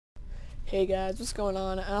Hey guys, what's going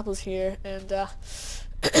on? Apple's here, and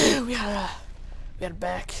we got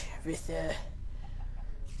back with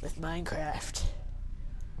Minecraft.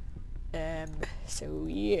 So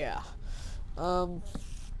yeah.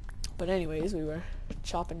 But anyways, we were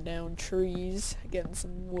chopping down trees, getting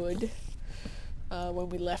some wood when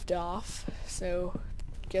we left off. So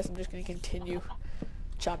guess I'm just gonna continue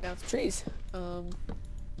chopping down some trees.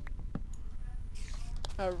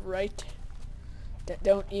 Alright.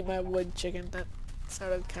 Don't eat my wood, chicken. That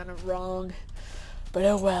sounded kind of wrong. But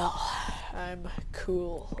oh well. I'm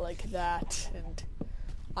cool like that, and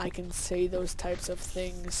I can say those types of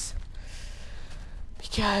things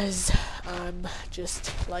because I'm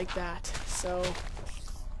just like that. So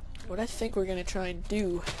what I think we're gonna try and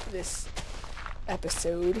do this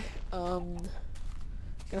episode, gonna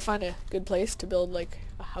find a good place to build like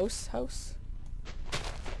a house.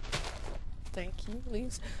 Thank you,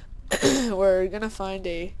 please. We're gonna find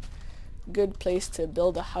a good place to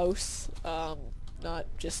build a house, not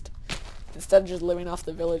just instead of just living off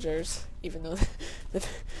the villagers, even though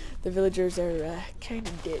the villagers are kind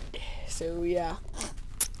of dead. So yeah,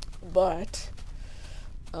 but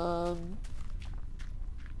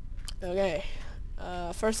okay.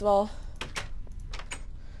 First of all,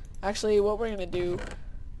 actually, what we're gonna do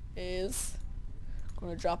is I'm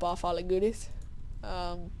gonna drop off all the goodies.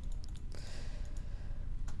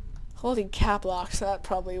 Holding cap locks. That's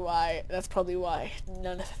probably why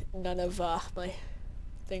none of my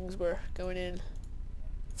things were going in.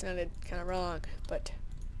 It sounded kind of wrong, but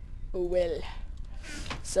oh well.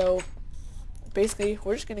 So basically,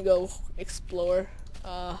 we're just gonna go explore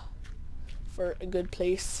for a good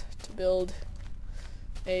place to build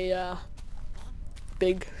a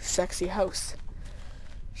big, sexy house.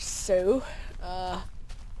 So oh,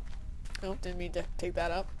 didn't mean to take that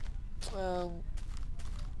up.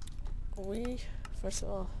 First of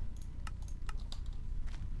all,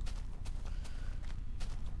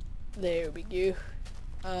 there we go.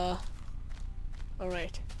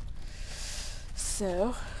 Alright.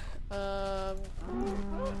 So,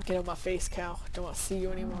 get out my face, cow. Don't want to see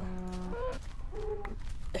you anymore.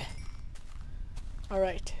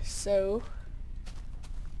 Alright, so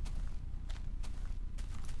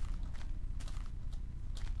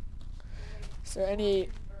is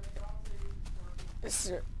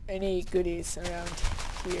there any goodies around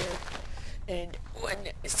here? And 1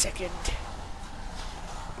 second.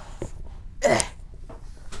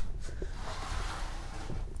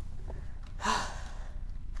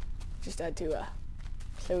 Just had to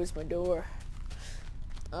close my door.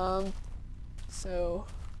 So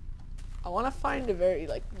I want to find a very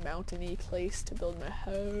like mountainy place to build my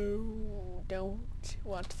home. Don't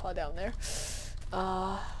want to fall down there.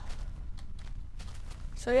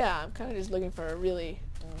 So yeah, I'm kind of just looking for a really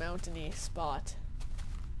mountainy spot.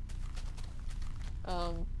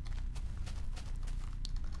 Oh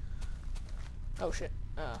shit.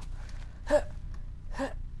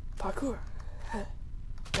 Parkour.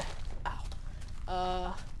 Ow.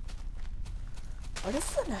 Oh,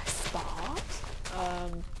 this is a nice spot.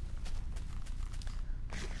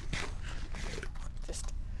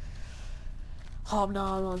 Just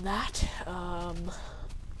hobnob on that.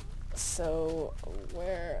 So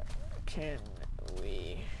where can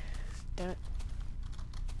we? Damn it.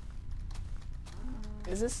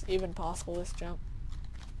 Is this even possible, this jump?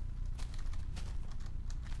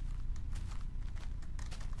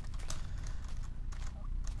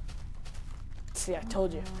 See, I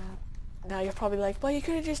told you. Now you're probably like, well, you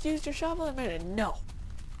could have just used your shovel a minute. No.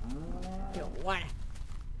 You don't want it.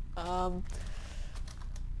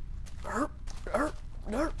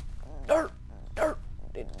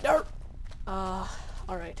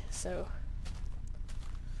 Alright, so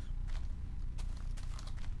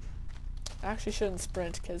I actually shouldn't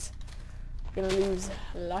sprint because I'm gonna lose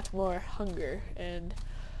a lot more hunger, and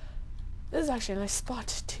this is actually a nice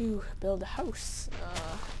spot to build a house.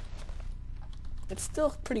 It's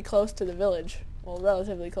still pretty close to the village, well,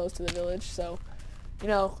 relatively close to the village, so, you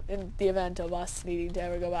know, in the event of us needing to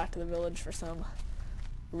ever go back to the village for some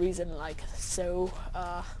reason like so,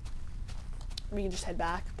 we can just head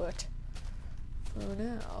back. But for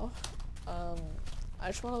now, I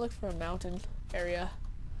just want to look for a mountain area.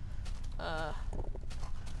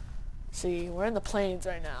 See, we're in the plains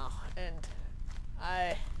right now, and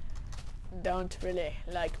I don't really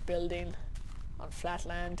like building on flat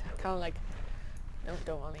land. Kind of like,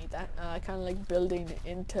 don't want to eat that. I kind of like building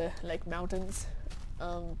into like mountains.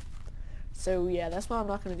 So yeah, that's why I'm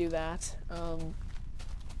not going to do that.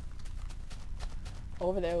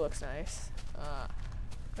 Over there looks nice.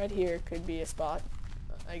 Right here could be a spot,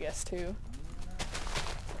 I guess, too.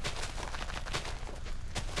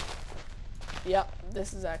 Yep,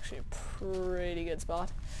 this is actually a pretty good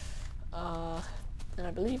spot. And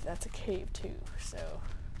I believe that's a cave too, so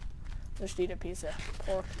just need a piece of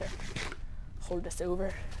pork to hold us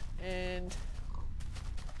over. And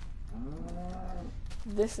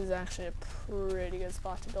this is actually a pretty good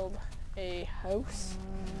spot to build a house.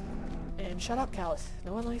 And shut up, cows.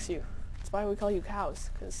 No one likes you. That's why we call you cows,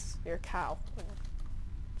 because you're a cow.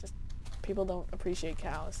 Just people don't appreciate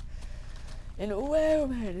cows. And whoa,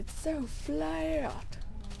 man, it's so flat.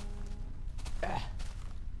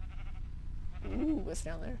 Ooh, what's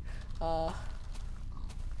down there? Thought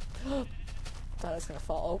I was gonna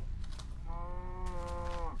fall.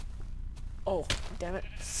 Oh, damn it.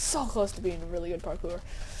 So close to being a really good parkour.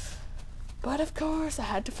 But of course, I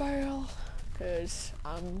had to fail. Because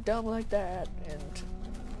I'm dumb like that. And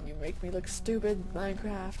you make me look stupid,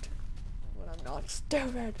 Minecraft. When I'm not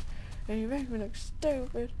stupid. And you make me look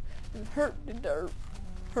stupid. And hurt the dirt.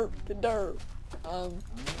 Hurt the dirt.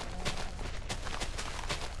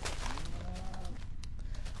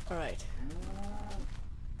 Alright.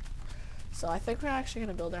 So I think we're actually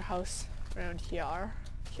gonna build our house around here.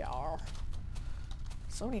 Here.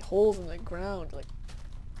 So many holes in the ground, like.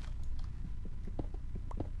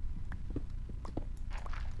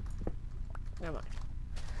 Never mind.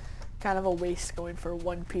 Kind of a waste going for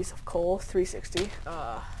one piece of coal, 360.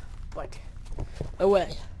 But oh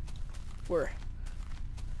well. We're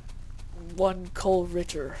one coal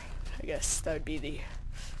richer. I guess that would be the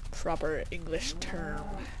proper English term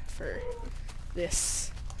for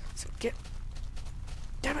this. So get.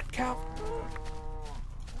 Damn it, cow!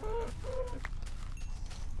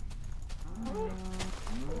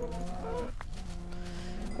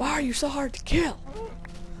 Why are you so hard to kill?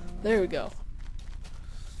 There we go.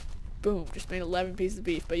 Boom, just made 11 pieces of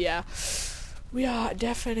beef. But yeah, we are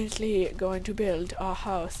definitely going to build our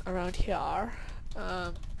house around here.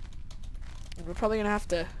 And we're probably gonna have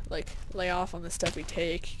to like lay off on the stuff we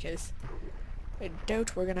take, because I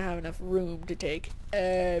doubt we're gonna have enough room to take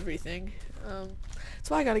everything.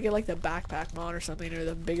 So I gotta get like the backpack mod or something, or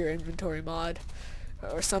the bigger inventory mod,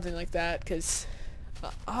 or something like that, because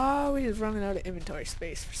always running out of inventory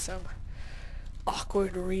space for some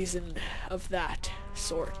awkward reason of that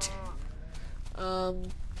sort.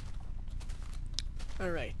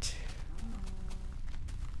 Alright.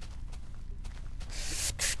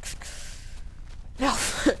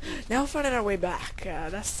 Now finding our way back,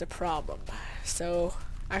 that's the problem. So,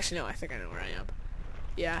 actually no, I think I know where I am.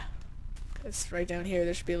 Yeah. It's right down here,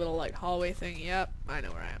 there should be a little like hallway thing. Yep, I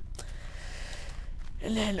know where I am.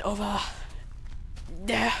 And then over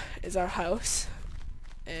there is our house.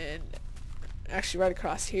 And actually right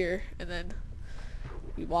across here, and then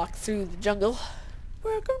we walk through the jungle.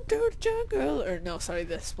 Welcome to the jungle! Or no, sorry,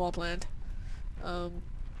 the swampland. And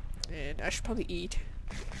I should probably eat.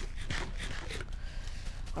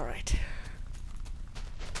 Alright.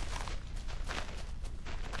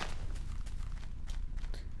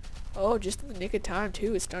 Oh, just in the nick of time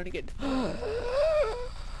too, it's starting to get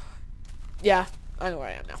yeah, I know where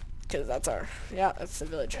I am now. Cause that's our that's the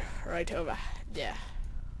village right over. Yeah.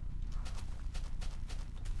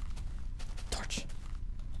 Torch.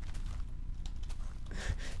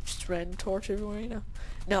 Just random torch everywhere, you know.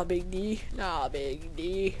 Not big D. Not big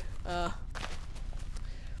D.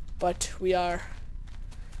 But we are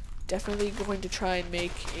definitely going to try and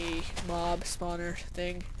make a mob spawner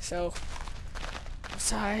thing. So I'm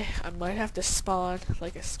sorry, I might have to spawn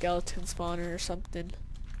like a skeleton spawner or something.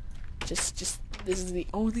 Just this is the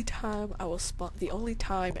only time I will spawn, the only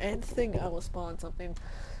time and thing I will spawn something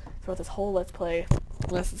throughout this whole Let's Play,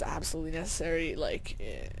 unless it's absolutely necessary. Like,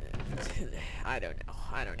 I don't know.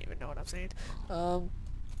 I don't even know what I'm saying.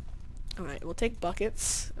 Alright, we'll take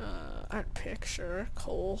buckets, iron pick, sure,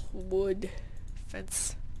 coal, wood,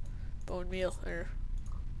 fence, bone meal, or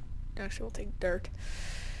actually we'll take dirt,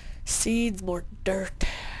 seeds, more dirt,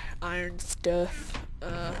 iron stuff,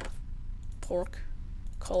 pork,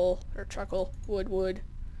 coal, or charcoal, wood,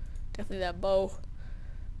 definitely that bow,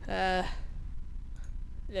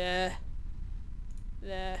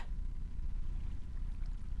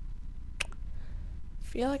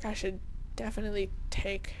 feel like I should definitely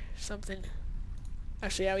take something.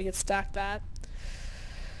 Actually, yeah, we could stack that.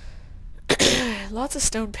 Lots of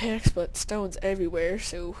stone picks, but stone's everywhere,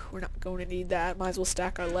 so we're not going to need that. Might as well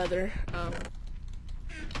stack our leather.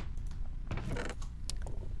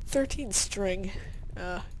 13 string.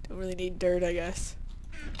 Don't really need dirt, I guess.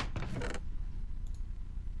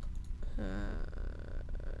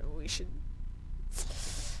 We should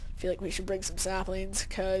feel like we should bring some saplings,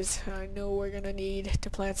 because I know we're gonna need to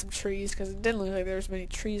plant some trees, because it didn't look like there was many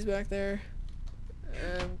trees back there.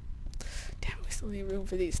 Damn, we still need room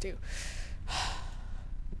for these too.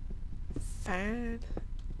 fine.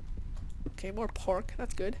 Okay, more pork.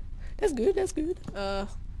 That's good. That's good, that's good.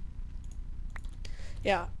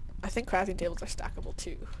 Yeah, I think crafting tables are stackable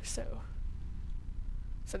too, so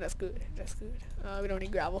that's good, that's good. We don't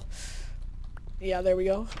need gravel. Yeah, there we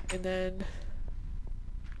go. And then,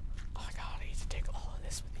 oh my god, I need to take all of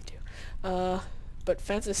this with me too. But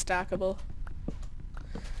fence is stackable,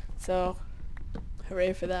 so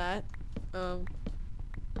hooray for that.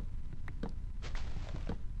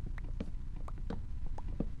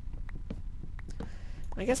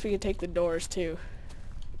 I guess we could take the doors too.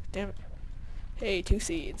 Damn it. Hey, 2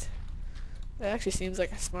 seeds. That actually seems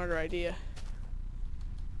like a smarter idea.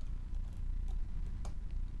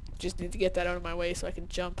 Just need to get that out of my way so I can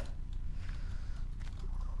jump.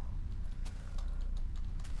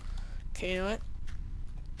 Okay, you know what?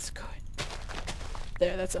 Let's go ahead.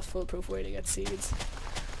 There, that's a foolproof way to get seeds.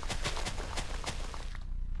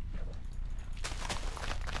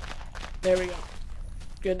 There we go.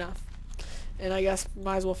 Good enough. And I guess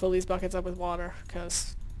might as well fill these buckets up with water,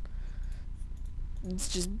 because it's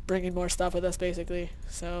just bringing more stuff with us, basically.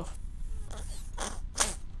 So,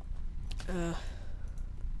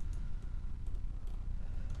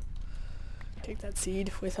 take that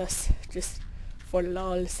seed with us, just for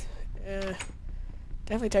lols.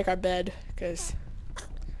 Definitely take our bed, because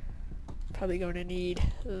probably going to need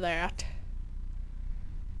that.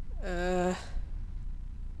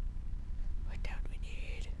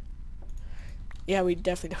 Yeah, we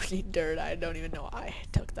definitely don't need dirt. I don't even know why I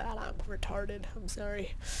took that. I'm retarded. I'm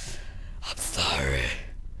sorry. I'm sorry.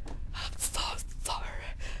 I'm so sorry.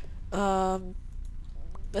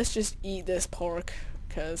 Let's just eat this pork,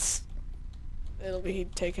 because it'll be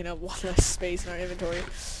taking up one less space in our inventory.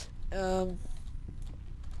 I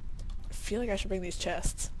feel like I should bring these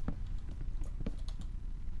chests.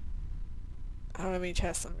 I don't have any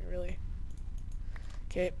chests on me, really.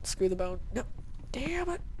 Okay, screw the bone. No. Damn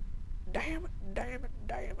it. Damn it, damn it,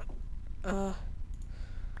 damn it.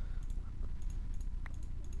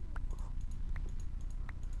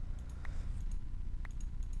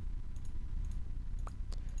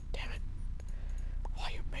 Damn it. Why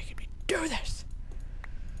are you making me do this?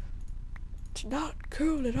 It's not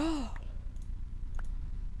cool at all.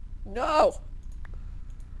 No!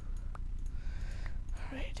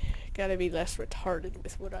 Alright, gotta be less retarded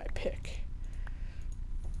with what I pick.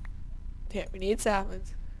 Yeah, we need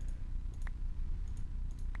saplings.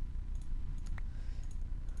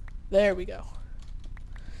 There we go.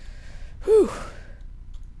 Whew.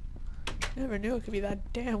 Never knew it could be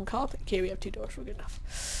that damn complicated. Okay, we have 2 doors. We're good enough.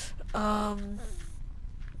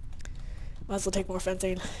 Might as well take more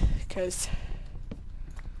fencing, cause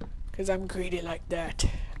I'm greedy like that.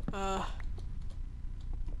 And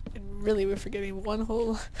really, we're forgetting one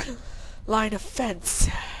whole line of fence.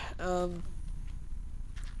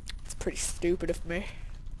 It's pretty stupid of me.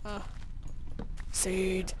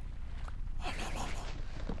 Seed. Oh, no.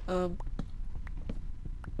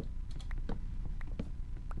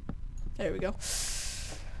 There we go.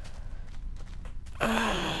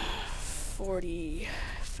 40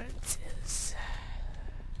 fences.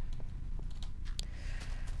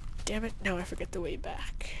 Damn it, now I forget the way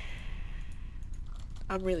back.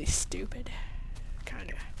 I'm really stupid.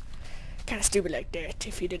 Kinda stupid like that,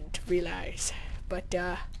 if you didn't realize. But,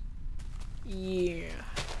 yeah.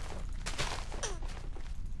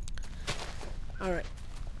 Alright.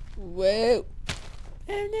 Whoa!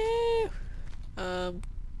 Oh no!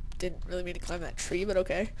 Didn't really mean to climb that tree, but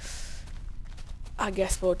okay. I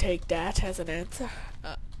guess we'll take that as an answer.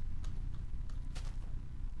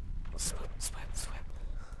 Swim.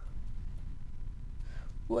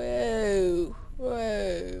 Whoa!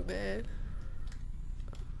 Whoa, man.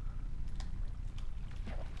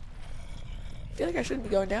 I feel like I shouldn't be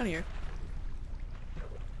going down here.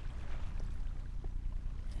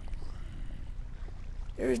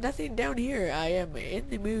 There is nothing down here. I am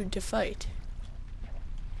in the mood to fight.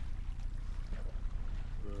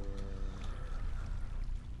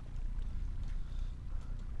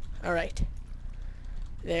 Alright.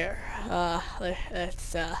 There.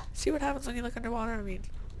 Let's see what happens when you look underwater. I mean,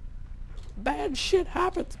 bad shit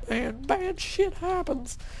happens, man. Bad shit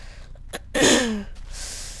happens. Might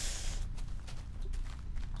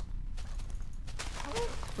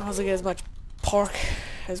as well get as much pork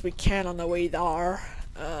as we can on the way there.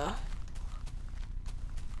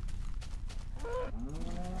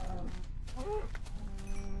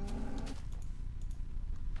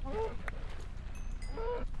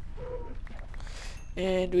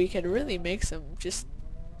 And we can really make some just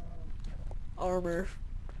armor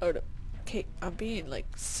out of... Okay, I'm being like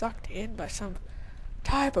sucked in by some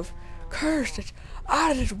type of cursed. It's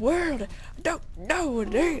out of this world. I don't know what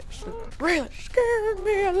it is. It really scared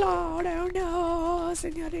me a lot. Oh no,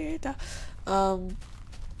 señorita.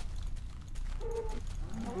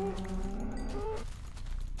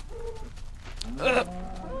 Ugh.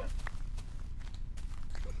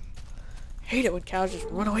 Hate it when cows just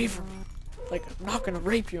run away from me. Like, I'm not gonna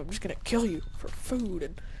rape you, I'm just gonna kill you for food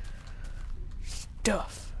and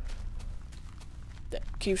stuff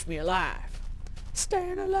that keeps me alive.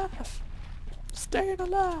 Staying alive. Staying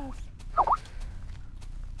alive.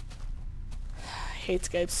 I hate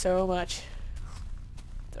Skype so much.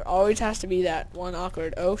 There always has to be that one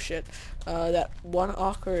awkward, oh shit, that one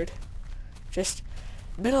awkward, just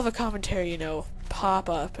middle of a commentary, you know, pop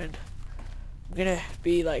up, and I'm gonna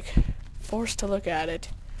be like forced to look at it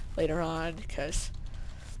later on, because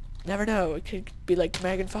never know, it could be like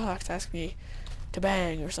Megan Fox ask me to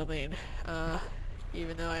bang or something,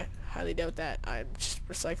 even though I highly doubt that. I'm just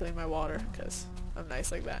recycling my water because I'm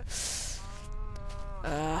nice like that.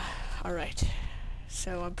 Alright,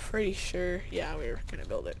 so I'm pretty sure, yeah, we were gonna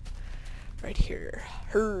build it right here.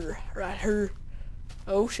 Right here.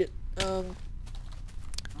 Oh shit.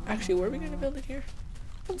 Actually, were we gonna build it here?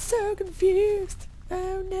 I'm so confused.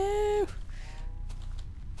 Oh no.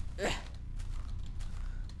 Ugh.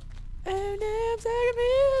 Oh no, I'm so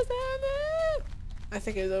confused. Oh no. I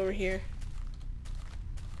think it was over here.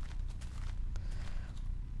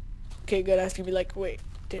 Okay, good. I was gonna be like, wait,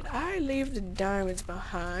 did I leave the diamonds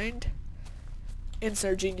behind?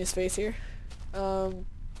 Insert genius face here. I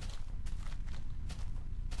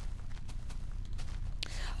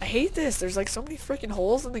hate this. There's like so many freaking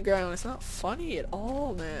holes in the ground. It's not funny at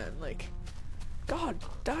all, man. Like, god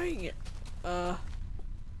dang it. We're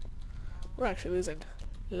actually losing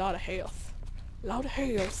a lot of health. A lot of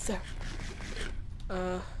health.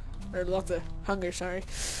 Or lots of hunger, sorry.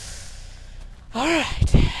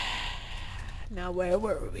 Alright. Now where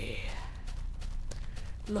were we?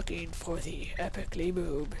 Looking for the epically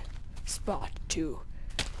boob spot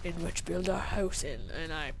in which build our house in,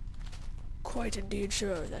 and I'm quite indeed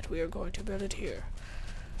sure that we are going to build it here.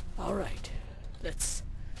 Alright, let's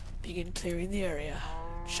begin clearing the area.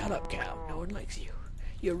 Shut up, cow. No one likes you.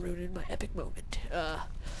 You're ruining my epic moment.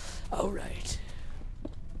 Alright.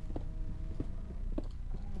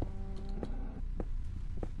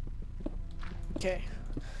 Okay.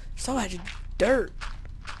 So much dirt.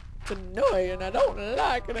 It's annoying. I don't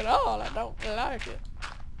like it at all. I don't like it.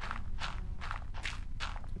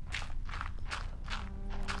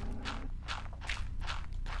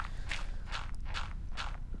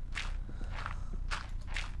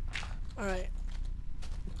 Alright.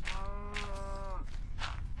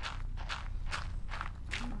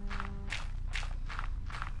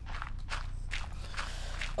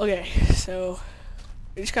 Okay, so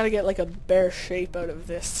we just gotta get like a bare shape out of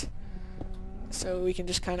this, so we can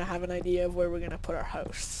just kind of have an idea of where we're gonna put our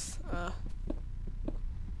house.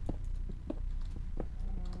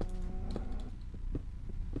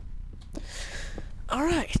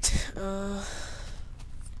 Alright,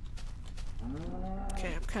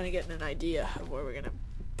 okay, I'm kind of getting an idea of where we're gonna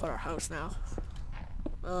put our house now.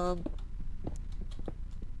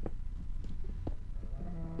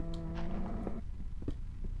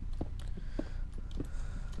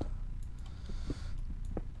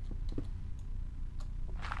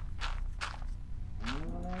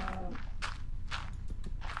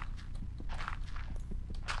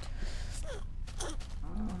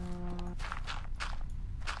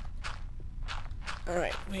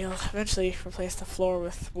 Alright, we'll eventually replace the floor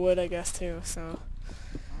with wood, I guess, too, so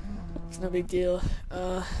it's no big deal.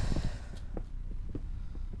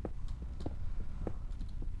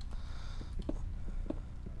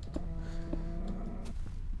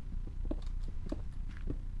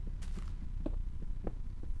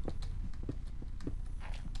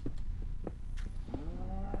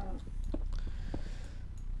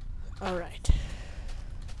 Alright.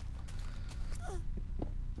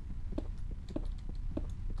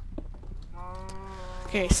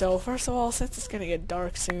 Okay, so first of all, since it's gonna get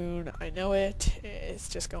dark soon, I know it's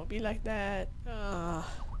just gonna be like that.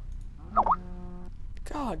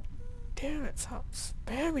 God damn it, stop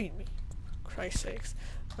spamming me. Christ's sakes.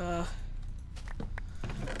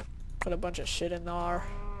 Put a bunch of shit in there.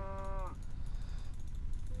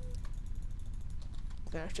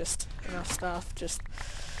 There, just enough stuff, just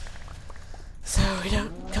so we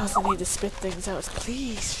don't constantly need to spit things out.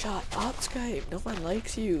 Please shut up, Skype. No one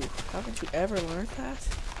likes you. Haven't you ever learned that?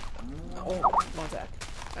 Oh, one sec.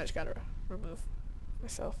 I just gotta remove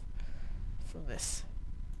myself from this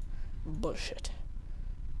bullshit.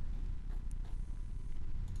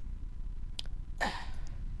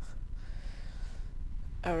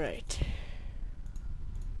 Alright.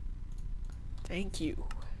 Thank you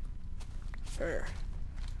for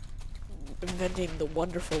inventing the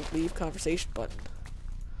wonderful leave conversation button.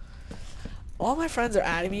 All my friends are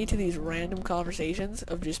adding me to these random conversations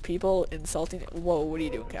of just people insulting. Whoa, what are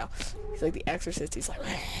you doing, Cal? He's like the Exorcist. He's like,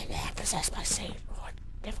 possess my seat. What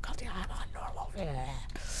difficulty I'm on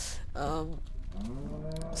normal.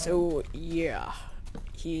 So yeah.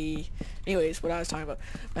 Anyways, what I was talking about.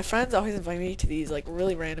 My friends always invite me to these like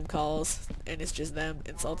really random calls, and it's just them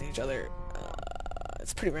insulting each other.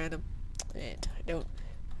 It's pretty random, and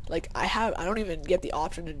I don't even get the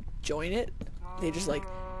option to join it. They just like,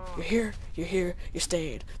 you're here, you're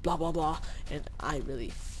staying, blah blah blah, and I really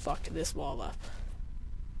fucked this wall up.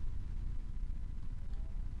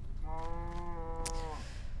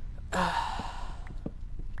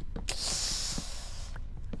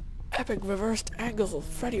 Epic reversed angle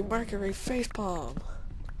Freddie Mercury facepalm.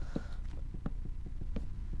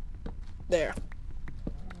 There.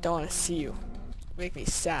 Don't want to see you. Make me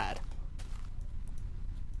sad.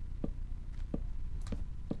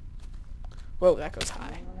 Whoa, that goes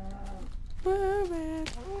high. Whoa, man.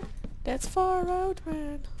 That's far out,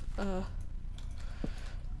 man.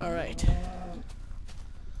 Alright.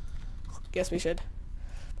 Guess we should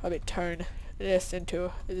probably turn this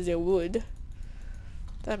into the wood.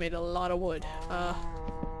 That made a lot of wood.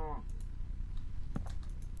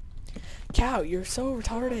 Cow, you're so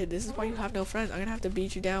retarded. This is why you have no friends. I'm gonna have to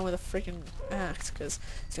beat you down with a freaking axe, because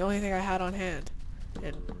it's the only thing I had on hand.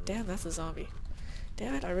 And damn, that's a zombie.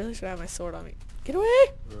 Damn it, I really should have my sword on me. Get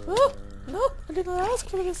away! Oh, no, I didn't ask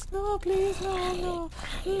for this. No, please, no,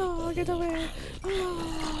 get away.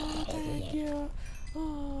 No, thank you.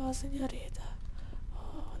 Oh, señorita.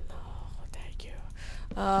 Oh, no, thank you.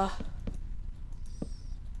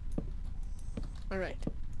 Alright.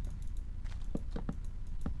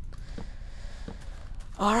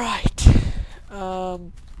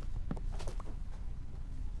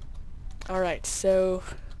 Alright, so,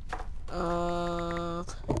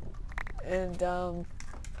 okay.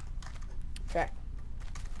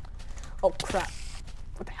 Oh, crap.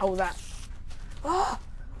 What the hell was that? Oh!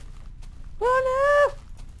 Oh, no!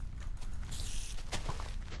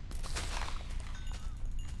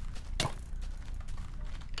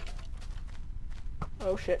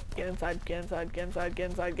 Oh shit, get inside, I'm gonna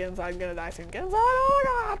die soon, get inside, oh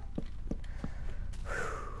my god!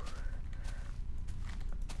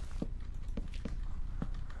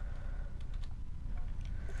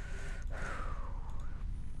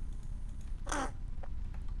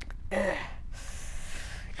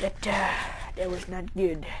 That was not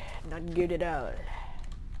good at all.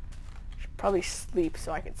 Should probably sleep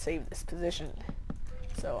so I can save this position,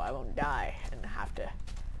 so I won't die and have to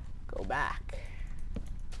go back.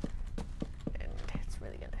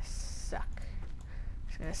 Really gonna suck.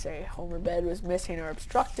 Just gonna say Homer bed was missing or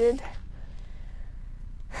obstructed.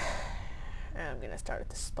 And I'm gonna start at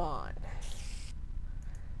the spawn.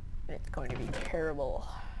 And it's going to be terrible.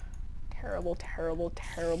 Terrible. So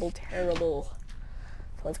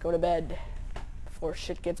let's go to bed before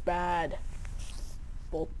shit gets bad.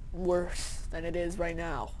 Well, worse than it is right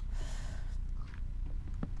now.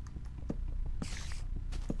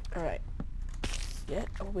 Alright. Get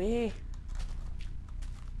away.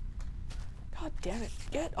 God damn it.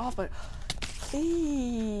 Get off my...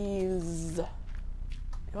 Please. You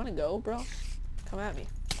wanna go, bro? Come at me.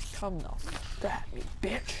 Come the fuck at me,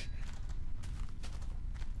 bitch.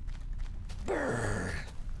 Burn.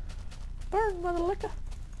 Burn, mother liquor.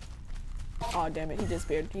 Aw, damn it. He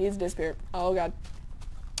disappeared. He's disappeared. Oh, God.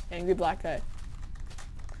 Angry black guy.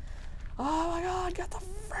 Oh, my God. Got the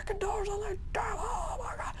frickin' doors on there. Oh,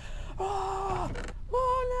 my God. Oh, no,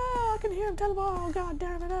 I can hear him tell him, oh, God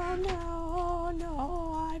damn it, oh,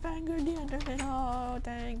 no, I've angered the Enderman, oh,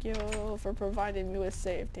 thank you for providing me with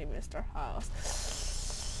safety, Mr.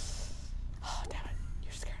 House. Oh, damn it,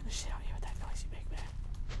 you're scaring the shit out of me with that noise you make, man.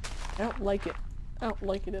 I don't like it. I don't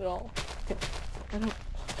like it at all. I don't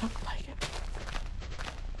like it.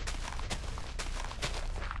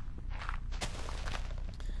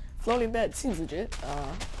 Floating bed seems legit.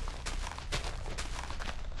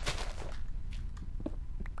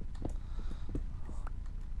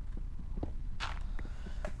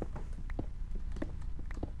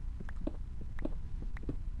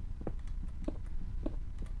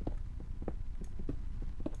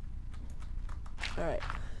 Alright.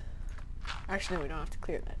 Actually, no, we don't have to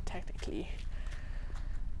clear that, technically.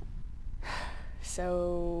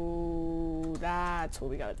 So, that's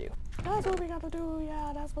what we gotta do. That's what we gotta do,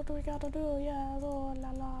 yeah, that's what we gotta do, yeah, oh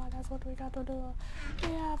la la, that's what we gotta do.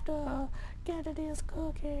 We have to get it is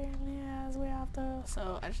cooking, yes, we have to.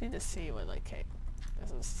 So, I just need to see what, like, okay,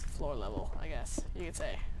 This is floor level, I guess you could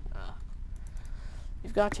say.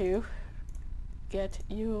 You've got to get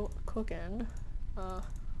you cooking. Damn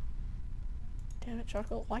it,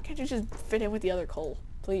 charcoal. Why can't you just fit in with the other coal?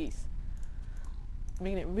 Please.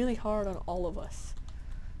 Making it really hard on all of us.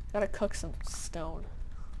 Gotta cook some stone.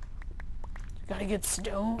 You gotta get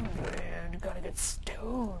stoned, man. You gotta get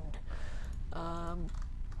stoned.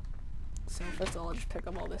 So first of all, I'll just pick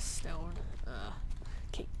up all this stone.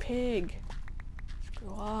 Okay, pig. Screw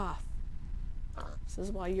off. This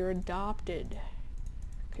is why you're adopted.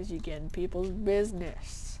 Because you get in people's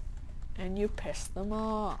business. And you piss them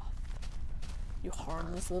off. You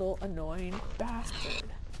harmless little annoying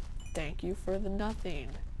bastard. Thank you for the nothing.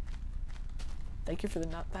 Thank you for the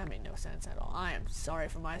that made no sense at all. I am sorry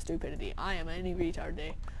for my stupidity. I am any retard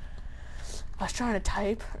day. I was trying to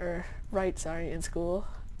type, or write, in school,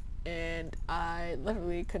 and I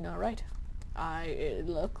literally could not write. It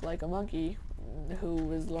looked like a monkey who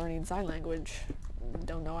was learning sign language.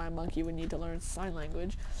 Don't know why a monkey would need to learn sign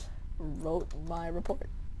language. Wrote my report.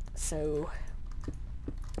 So,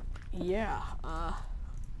 yeah,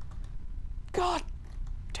 God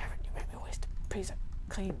damn it, you made me waste a piece of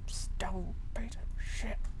clean stone, piece of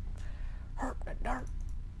shit. Hurt the dirt.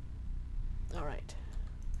 Alright.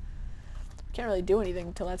 Can't really do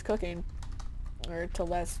anything till that's cooking, or till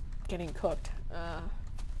that's getting cooked.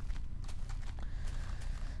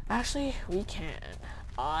 Actually, we can.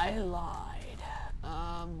 I lied.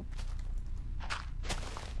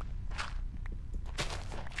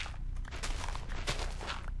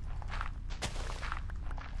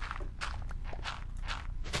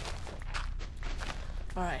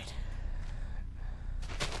 Alright.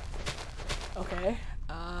 Okay,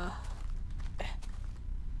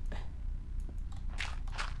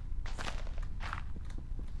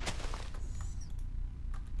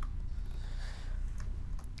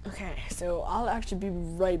 okay, so I'll actually be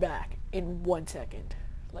right back in 1 second.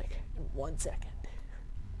 Like, in 1 second.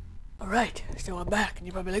 Alright, so I'm back, and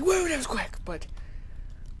you're probably like, whoa, that was quick, but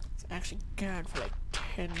it's actually gone for like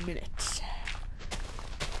 10 minutes.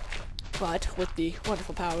 But with the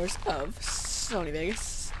wonderful powers of Sony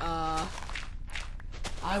Vegas, I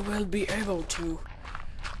will be able to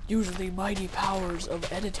use the mighty powers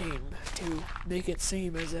of editing to make it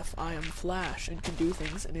seem as if I am Flash and can do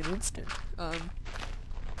things in an instant.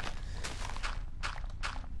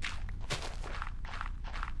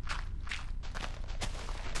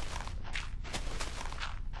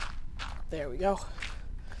 There we go.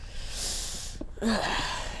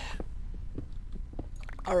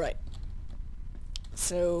 Alright.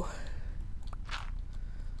 So,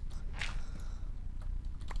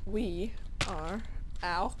 we are...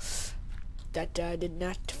 Ow. That did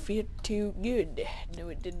not feel too good. No,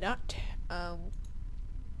 it did not.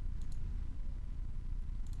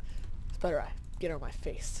 Spider Eye, get out of my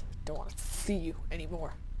face. Don't want to see you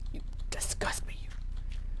anymore. You disgust me, you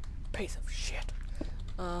piece of shit.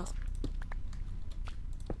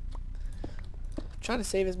 Trying to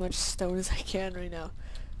save as much stone as I can right now.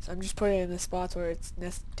 So I'm just putting it in the spots where it's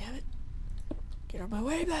damn it. Get out of my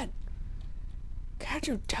way, then. Can't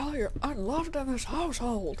you tell you're unloved in this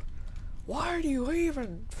household? Why do you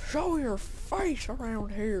even show your face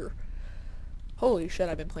around here? Holy shit,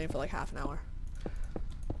 I've been playing for like half an hour.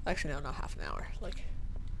 Actually, no, not half an hour. Like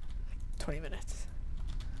 20 minutes.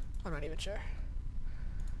 I'm not even sure.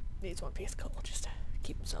 Needs one piece of coal just to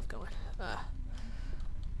keep himself going.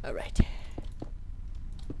 Alright.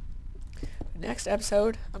 Next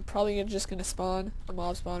episode, I'm probably just gonna spawn a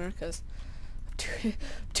mob spawner because I'm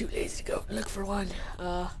too lazy to go look for one.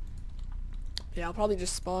 Yeah, I'll probably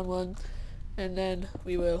just spawn one, and then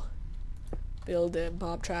we will build a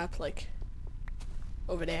mob trap like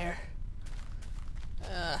over there.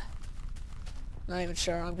 Not even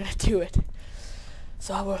sure I'm gonna do it.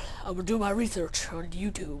 So I will do my research on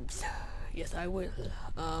YouTube. Yes, I will.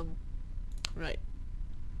 Right.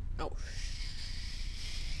 Oh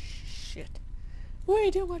shit.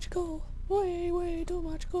 Way too much coal. Way too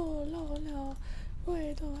much coal. No.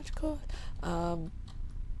 Way too much coal.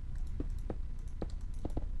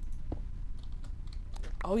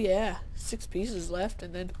 Oh yeah, 6 pieces left,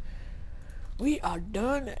 and then we are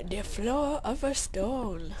done the floor of a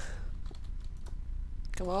stone.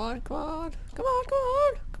 Come on,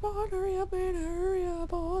 hurry up, man, hurry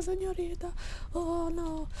up, oh, señorita, oh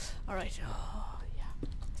no. Alright, oh yeah,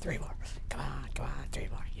 3 more, come on, 3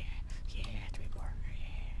 more, yeah, 3 more,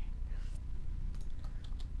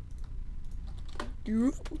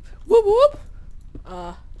 yeah. Whoop.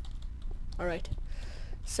 Alright,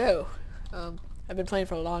 so, I've been playing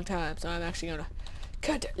for a long time, so I'm actually gonna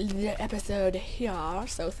cut the episode here.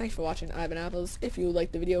 So thanks for watching Ivan Apples. If you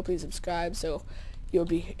liked the video, please subscribe so you'll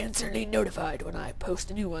be instantly notified when I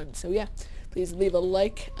post a new one. So yeah, please leave a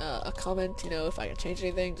like, a comment, if I can change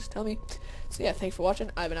anything, just tell me. So yeah, thanks for watching.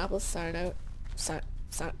 I've been Apples, signing out.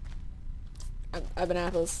 I've been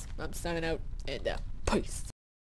Apples, I'm signing out, and peace.